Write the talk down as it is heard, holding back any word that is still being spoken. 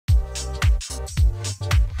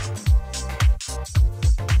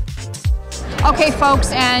Okay,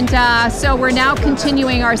 folks, and so we're now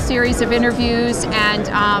continuing our series of interviews, and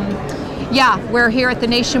yeah, we're here at the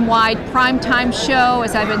nationwide PrimeTime show.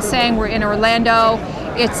 As I've been saying, we're in Orlando.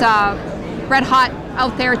 It's red hot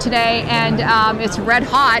out there today, and it's red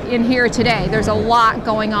hot in here today. There's a lot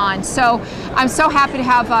going on. So I'm so happy to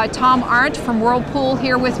have Tom Arent from Whirlpool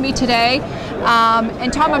here with me today.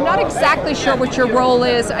 And Tom, I'm not exactly sure what your role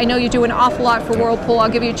is. I know you do an awful lot for Whirlpool.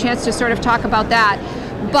 I'll give you a chance to sort of talk about that.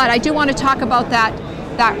 But I do want to talk about that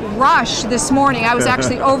rush this morning. I was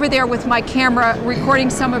actually over there with my camera recording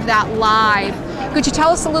some of that live. Could you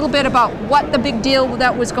tell us a little bit about what the big deal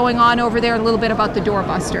that was going on over there, and a little bit about the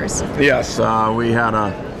doorbusters? Yes, we had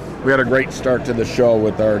a great start to the show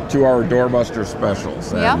with our 2-hour doorbuster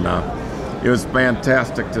specials, and it was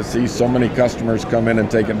fantastic to see so many customers come in and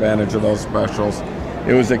take advantage of those specials.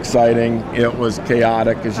 It was exciting. It was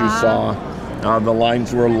chaotic, as you saw. The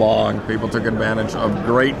lines were long. People took advantage of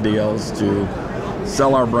great deals to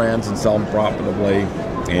sell our brands and sell them profitably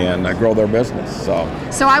and grow their business. So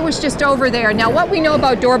I was just over there. Now, what we know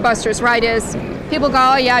about doorbusters, right, is people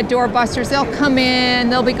go, oh yeah, doorbusters, they'll come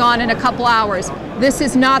in, they'll be gone in a couple hours. This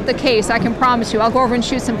is not the case, I can promise you. I'll go over and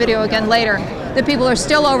shoot some video again later. The people are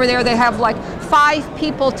still over there. They have like 5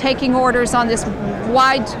 people taking orders on this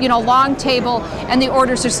wide, long table, and the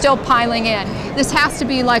orders are still piling in. This has to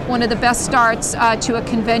be like one of the best starts to a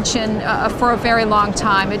convention for a very long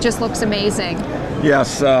time. It just looks amazing.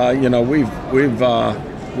 Yes, we're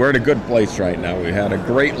at a good place right now. We had a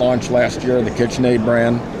great launch last year, the KitchenAid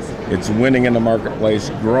brand. It's winning in the marketplace,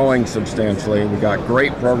 growing substantially. We got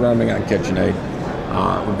great programming on KitchenAid.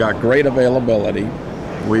 We've got great availability.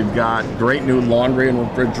 We've got great new laundry and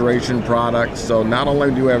refrigeration products. So not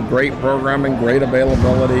only do we have great programming, great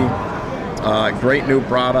availability, great new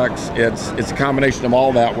products, it's a combination of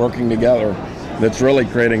all that working together that's really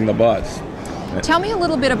creating the buzz. Tell me a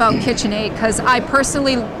little bit about KitchenAid, because I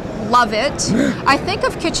personally love it. I think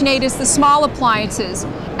of KitchenAid as the small appliances,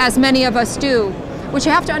 as many of us do. What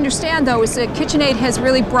you have to understand, though, is that KitchenAid has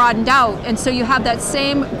really broadened out, and so you have that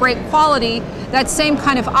same great quality, that same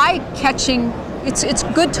kind of eye-catching. It's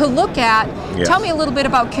good to look at. Yes. Tell me a little bit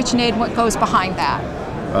about KitchenAid and what goes behind that.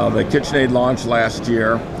 The KitchenAid launched last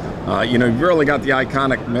year. You've really got the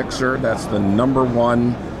iconic mixer. That's the number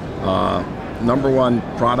one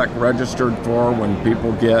product registered for when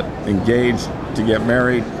people get engaged to get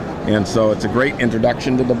married. And so it's a great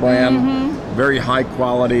introduction to the brand. Very high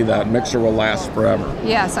quality. That mixer will last forever.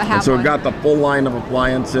 Yes, I have and so one. we've got the full line of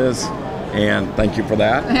appliances, and thank you for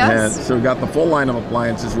that. Yes. And so we've got the full line of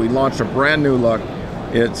appliances. We launched a brand new look.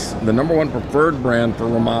 It's the number one preferred brand for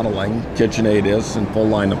remodeling. KitchenAid is, in full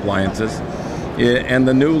line appliances. And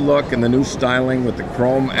the new look and the new styling with the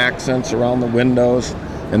chrome accents around the windows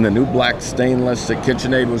and the new black stainless that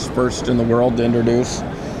KitchenAid was first in the world to introduce.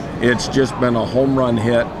 It's just been a home run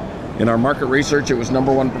hit. In our market research, it was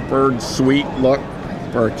number one preferred suite look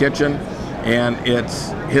for a kitchen, and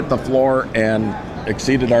it's hit the floor and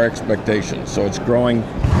exceeded our expectations. So it's growing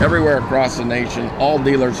everywhere across the nation. All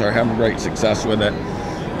dealers are having great success with it,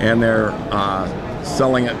 and they're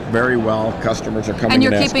selling it very well. Customers are coming. And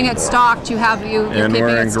you're keeping it stocked. You're and keeping we're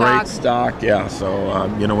in it stocked. great stock. Yeah. So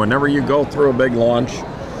whenever you go through a big launch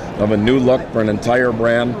of a new look for an entire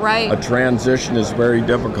brand, right, a transition is very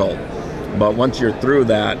difficult. But once you're through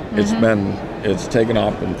that, it's taken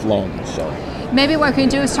off and flown. So maybe what we can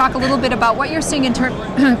do is talk a little bit about what you're seeing in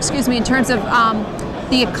terms of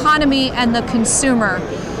the economy and the consumer.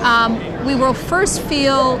 We will first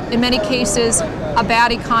feel, in many cases, a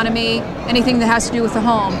bad economy, anything that has to do with the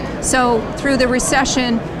home. So through the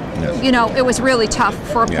recession, it was really tough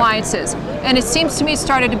for appliances. And it seems to me it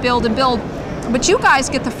started to build and build. But you guys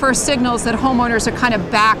get the first signals that homeowners are kind of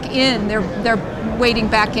back in. They're wading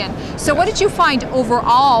back in. So what did you find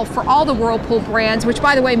overall for all the Whirlpool brands, which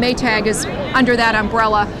by the way Maytag is under that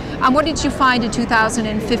umbrella? What did you find in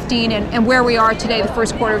 2015 and where we are today, the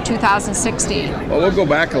first quarter of 2016? Well, we'll go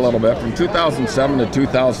back a little bit. From 2007 to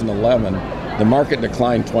 2011, the market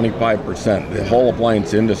declined 25%, the whole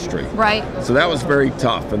appliance industry. Right. So that was very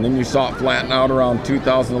tough. And then you saw it flatten out around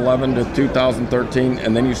 2011 to 2013,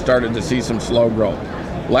 and then you started to see some slow growth.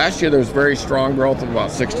 Last year there was very strong growth of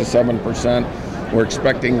about 6 to 7%. We're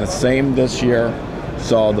expecting the same this year.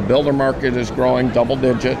 So the builder market is growing double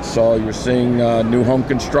digits. So you're seeing new home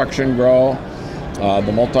construction grow.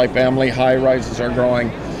 The multifamily high rises are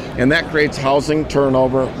growing. And that creates housing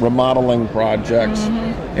turnover, remodeling projects,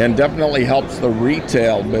 and definitely helps the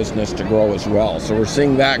retail business to grow as well. So we're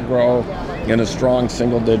seeing that grow in a strong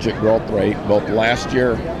single-digit growth rate, both last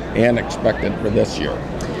year and expected for this year.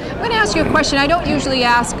 I'm going to ask you a question. I don't usually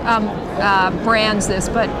ask brands this,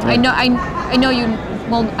 but I know you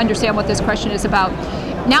will understand what this question is about.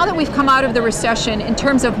 Now that we've come out of the recession, in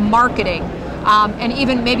terms of marketing, and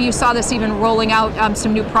even maybe you saw this even rolling out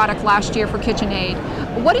some new product last year for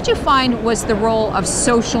KitchenAid, what did you find was the role of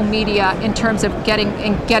social media in terms of getting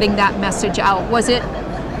that message out? Was it,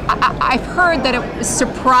 I've heard that it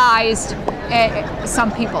surprised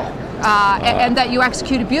some people. And that you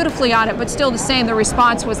executed beautifully on it, but still the same, the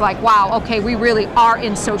response was like, wow, okay, we really are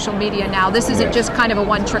in social media now. This isn't just kind of a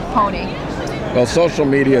one-trick pony. Well, social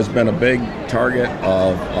media has been a big target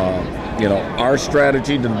of our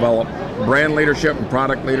strategy to develop brand leadership and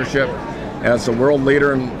product leadership. As the world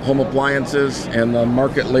leader in home appliances and the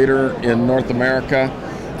market leader in North America,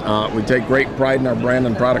 we take great pride in our brand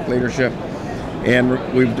and product leadership. And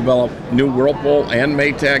we've developed new Whirlpool and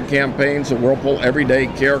Maytag campaigns. The Whirlpool Everyday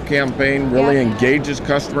Care campaign really engages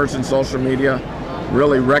customers in social media,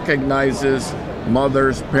 really recognizes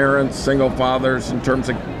mothers, parents, single fathers in terms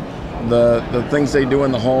of the things they do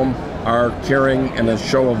in the home are caring and a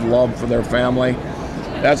show of love for their family.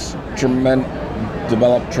 That's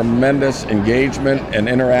developed tremendous engagement and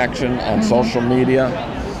interaction on social media.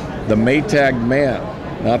 The Maytag man,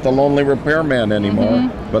 not the lonely repairman anymore,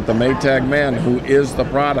 but the Maytag man who is the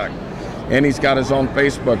product. And he's got his own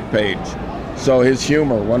Facebook page. So his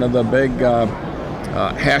humor, one of the big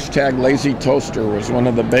hashtag lazy toaster was one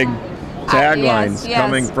of the big taglines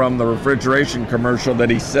coming from the refrigeration commercial, that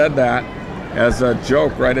he said that as a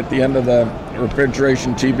joke right at the end of the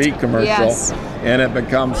refrigeration TV commercial. And it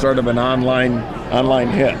becomes sort of an online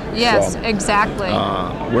hit. Yes, so, exactly.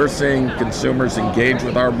 We're seeing consumers engage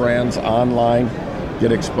with our brands online,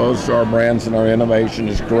 get exposed to our brands, and our innovation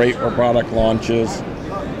is great for product launches,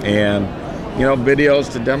 and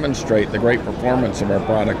videos to demonstrate the great performance of our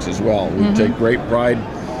products as well. We take great pride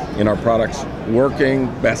in our products working,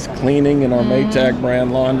 best cleaning in our Maytag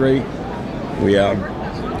brand laundry. We have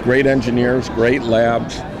great engineers, great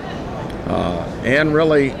labs, and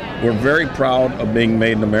really we're very proud of being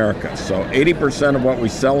made in America. So 80% of what we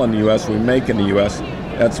sell in the U.S. we make in the U.S.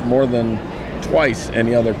 That's more than twice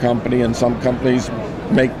any other company, and some companies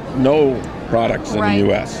make no products in the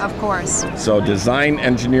U.S. Of course. So designed,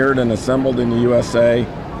 engineered, and assembled in the USA.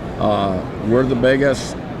 We're the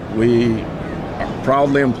biggest. We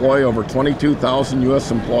proudly employ over 22,000 U.S.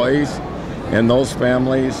 employees, and those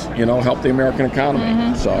families, help the American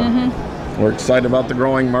economy. So we're excited about the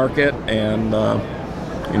growing market and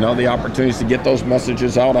the opportunities to get those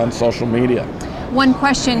messages out on social media. One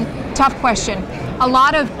question, tough question. A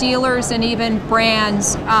lot of dealers and even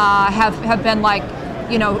brands have been like,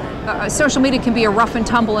 social media can be a rough and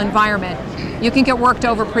tumble environment. You can get worked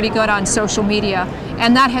over pretty good on social media,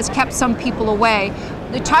 and that has kept some people away.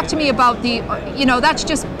 Talk to me about that's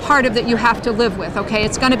just part of that you have to live with, okay?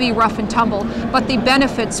 It's going to be rough and tumble, but the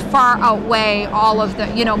benefits far outweigh all of the,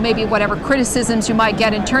 maybe whatever criticisms you might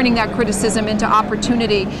get, and turning that criticism into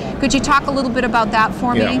opportunity. Could you talk a little bit about that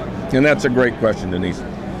for me? And that's a great question, Denise.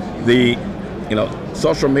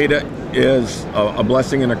 Social media is a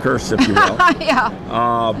blessing and a curse, if you will.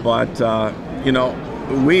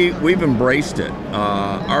 We've embraced it.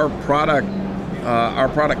 Our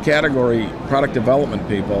product category, product development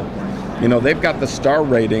people, they've got the star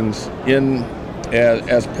ratings in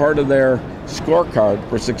as part of their scorecard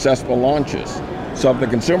for successful launches. So if the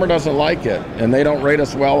consumer doesn't like it and they don't rate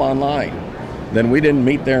us well online, then we didn't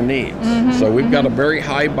meet their needs. So we've got a very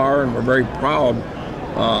high bar, and we're very proud.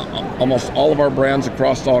 Almost all of our brands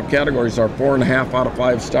across all categories are 4.5 out of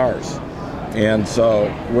 5 stars. And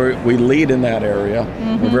so we lead in that area.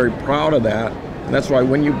 We're very proud of that. And that's why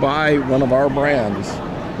when you buy one of our brands,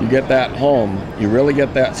 you get that home. You really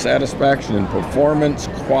get that satisfaction in performance,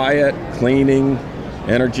 quiet, cleaning,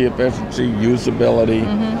 energy efficiency, usability.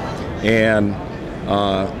 And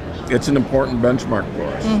it's an important benchmark for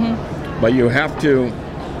us. But you have to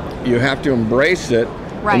embrace it.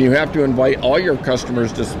 And you have to invite all your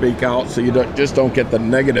customers to speak out, so you just don't get the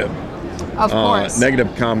negative. Of course.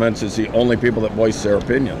 Negative comments is the only people that voice their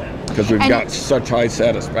opinion, because we've got such high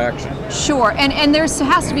satisfaction. Sure, and there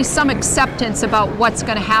has to be some acceptance about what's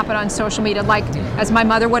going to happen on social media. Like, as my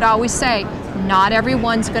mother would always say, not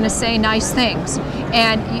everyone's going to say nice things,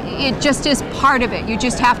 and it just is part of it. You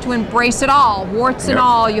just have to embrace it all, warts and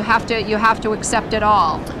all. You have to accept it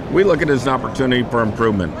all. We look at it as an opportunity for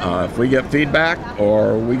improvement. If we get feedback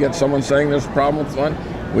or we get someone saying there's a problem with one,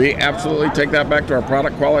 we absolutely take that back to our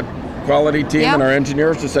product quality team and our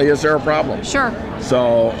engineers to say, is there a problem? Sure.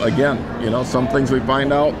 So again, some things we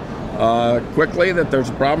find out quickly that there's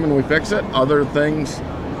a problem and we fix it. Other things,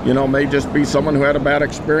 may just be someone who had a bad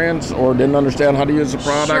experience or didn't understand how to use the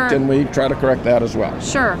product, and we try to correct that as well.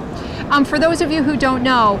 Sure. For those of you who don't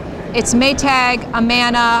know, it's Maytag,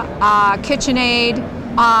 Amana, KitchenAid,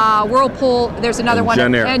 Whirlpool, there's another one,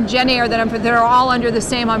 Genair. and Genair that are all under the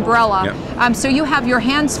same umbrella. Yep. So you have your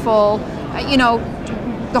hands full,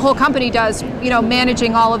 the whole company does,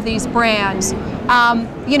 managing all of these brands.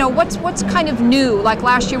 What's kind of new? Like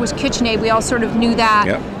last year was KitchenAid, we all sort of knew that.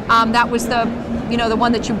 Yep. That was the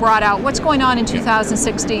one that you brought out. What's going on in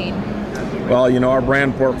 2016? Well, our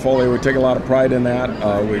brand portfolio, we take a lot of pride in that.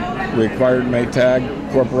 We acquired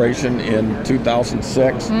Maytag Corporation in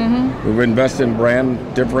 2006. Mm-hmm. We've invested in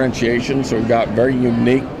brand differentiation, so we've got very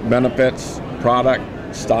unique benefits, product,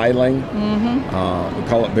 styling. Mm-hmm. We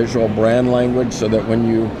call it visual brand language, so that when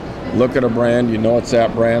you look at a brand, you know it's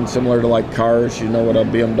that brand. Similar to like cars, you know what a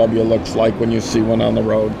BMW looks like when you see one on the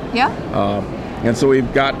road. Yeah. And so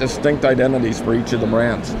we've got distinct identities for each of the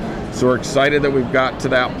brands. So we're excited that we've got to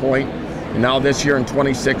that point. And now this year in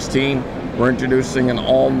 2016, we're introducing an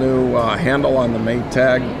all-new handle on the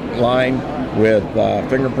Maytag line with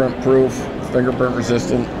fingerprint-proof,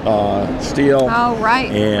 fingerprint-resistant steel. Oh, right.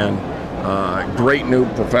 And great new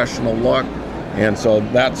professional look. And so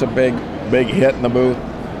that's a big hit in the booth,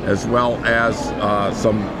 as well as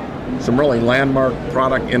some really landmark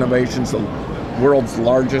product innovations. The world's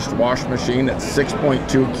largest wash machine at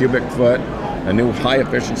 6.2 cubic foot, a new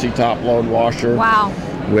high-efficiency top-load washer. Wow.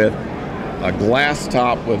 With a glass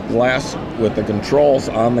top with the controls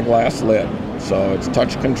on the glass lid. So it's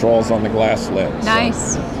touch controls on the glass lid.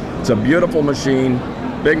 Nice. So it's a beautiful machine,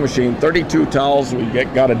 big machine, 32 towels. We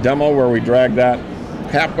got a demo where we drag that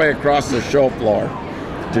halfway across the show floor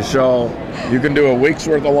to show you can do a week's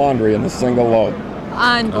worth of laundry in a single load.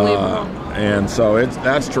 Unbelievable. And so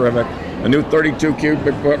that's terrific. A new 32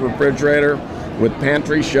 cubic foot refrigerator with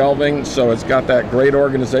pantry shelving, so it's got that great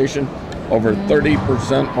organization, over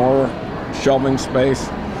 30% more shelving space,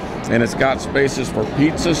 and it's got spaces for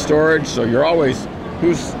pizza storage. So you're always,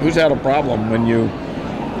 who's had a problem when you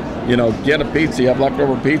get a pizza, you have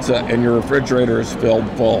leftover pizza, and your refrigerator is filled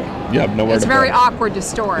full. You have nowhere to put it. It's very awkward to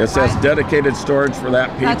store it. It says dedicated storage for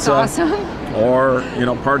that pizza. That's awesome. Or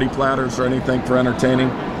party platters or anything for entertaining.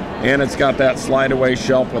 And it's got that slide away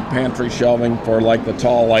shelf with pantry shelving for like the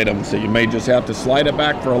tall items. So you may just have to slide it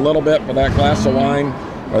back for a little bit for that glass of wine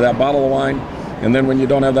or that bottle of wine. And then when you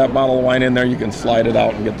don't have that bottle of wine in there, you can slide it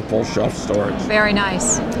out and get the full shelf storage. Very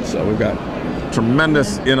nice. So we've got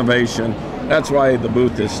tremendous innovation. That's why the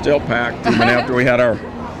booth is still packed, even after we had our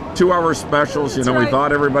 2-hour specials. We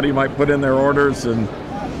thought everybody might put in their orders and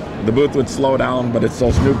the booth would slow down, but it's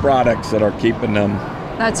those new products that are keeping them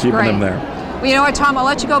there. Well, you know what, Tom, I'll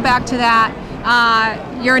let you go back to that.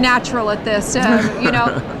 You're a natural at this,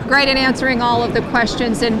 great at answering all of the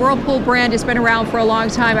questions. And Whirlpool brand has been around for a long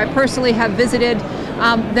time. I personally have visited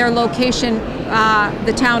their location,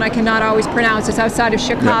 the town I cannot always pronounce. It's outside of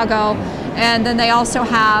Chicago. Yep. And then they also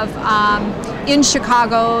have in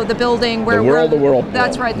Chicago the building where the World of Whirlpool.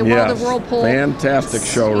 That's right, the World of Whirlpool. Fantastic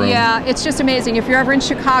showroom. Yeah, it's just amazing. If you're ever in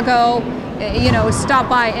Chicago, stop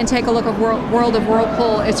by and take a look at World of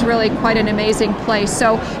Whirlpool. It's really quite an amazing place.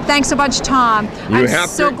 So thanks so much, Tom. I'm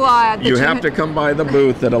so glad that you have to come by the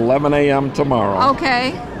booth at 11 a.m. tomorrow.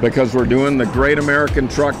 Okay. Because we're doing the Great American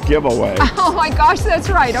Truck giveaway. Oh my gosh, that's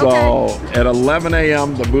right. So okay. At 11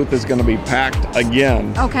 a.m. the booth is going to be packed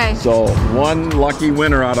again. Okay. So one lucky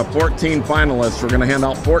winner out of 14 finalists, we're going to hand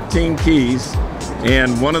out 14 keys.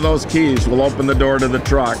 And one of those keys will open the door to the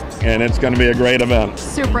truck, and it's going to be a great event.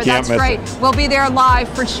 Super, that's great. We'll be there live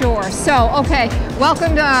for sure. So, okay,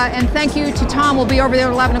 welcome to, and thank you to Tom. We'll be over there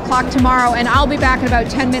at 11 o'clock tomorrow, and I'll be back in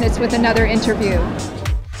about 10 minutes with another interview.